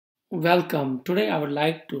Welcome. Today I would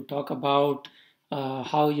like to talk about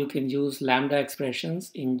how you can use Lambda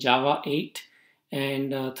expressions in Java 8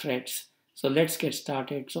 and threads. So let's get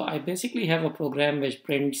started. So I basically have a program which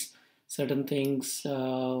prints certain things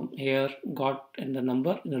here, got in the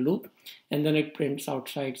number in a loop, and then it prints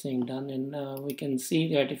outside saying done. And we can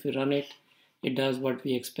see that if we run it, it does what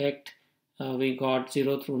we expect. We got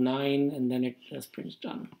 0 through 9, and then it just prints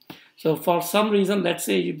done. So for some reason, let's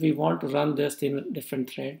say we want to run this in a different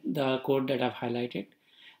thread, the code that I've highlighted.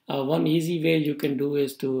 One easy way you can do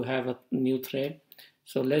is to have a new thread.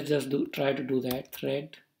 So let's just try to do that.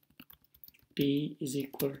 Thread t is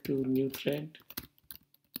equal to new thread.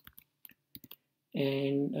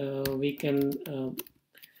 And we can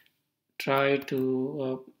try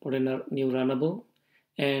to put in a new runnable.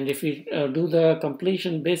 And if we do the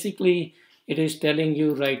completion, basically it is telling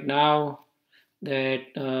you right now that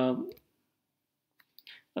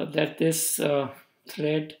that this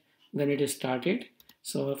thread, when it is started,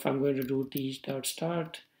 so if I'm going to do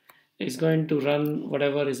t.start, it's going to run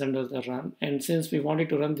whatever is under the run. And since we wanted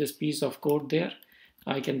to run this piece of code there,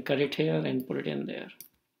 I can cut it here and put it in there.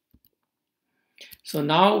 So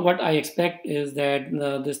now what I expect is that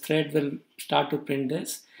this thread will start to print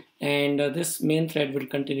this, and this main thread will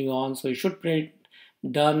continue on. So it should print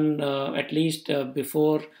done at least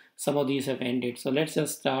before some of these have ended. So let's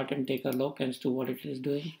just start and take a look as to what it is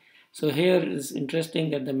doing. So here is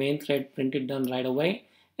interesting that the main thread printed done right away,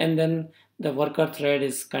 and then the worker thread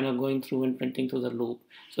is kind of going through and printing through the loop.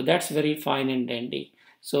 So that's very fine and dandy.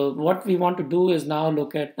 So what we want to do is now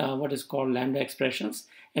look at what is called Lambda expressions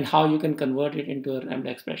and how you can convert it into a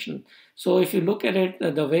Lambda expression. So if you look at it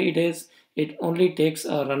the way it is, it only takes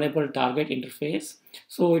a runnable target interface.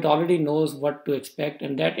 So it already knows what to expect,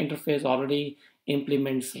 and that interface already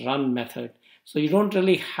implements run method. So you don't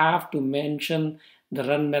really have to mention the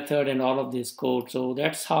run method and all of this code. So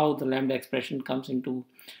that's how the Lambda expression comes into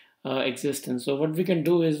existence. So what we can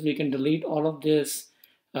do is we can delete all of this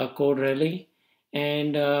code really.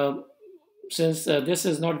 And since this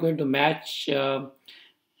is not going to match,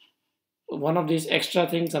 one of these extra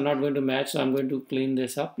things are not going to match, so I'm going to clean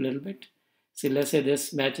this up a little bit. See, let's say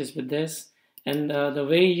this matches with this. And the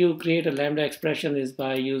way you create a Lambda expression is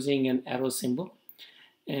by using an arrow symbol.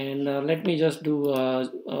 And let me just do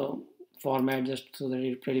a format just so that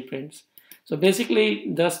it pretty prints. So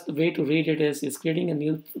basically, thus the way to read it is creating a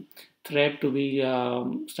new thread to be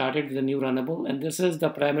started with a new runnable. And this is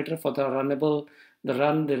the parameter for the runnable. The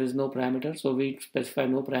run, there is no parameter, so we specify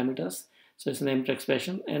no parameters. So it's an empty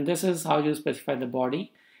expression. And this is how you specify the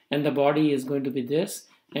body. And the body is going to be this.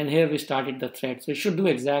 And here we started the thread. So it should do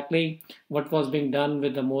exactly what was being done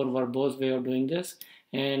with the more verbose way of doing this.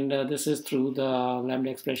 And this is through the Lambda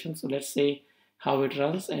expression. So let's say how it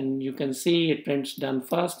runs. And you can see it prints done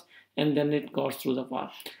first, and then it goes through the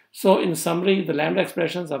while. So in summary, the Lambda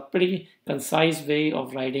expressions are pretty concise way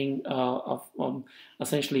of writing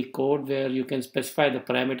essentially code where you can specify the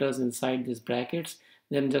parameters inside these brackets,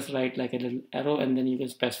 then just write like a little arrow, and then you can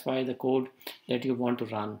specify the code that you want to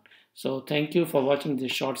run. So thank you for watching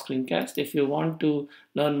this short screencast. If you want to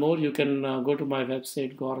learn more, you can go to my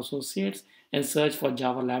website, Gore Associates, and search for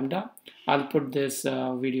Java Lambda. I'll put this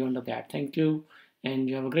video under that. Thank you, and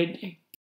you have a great day.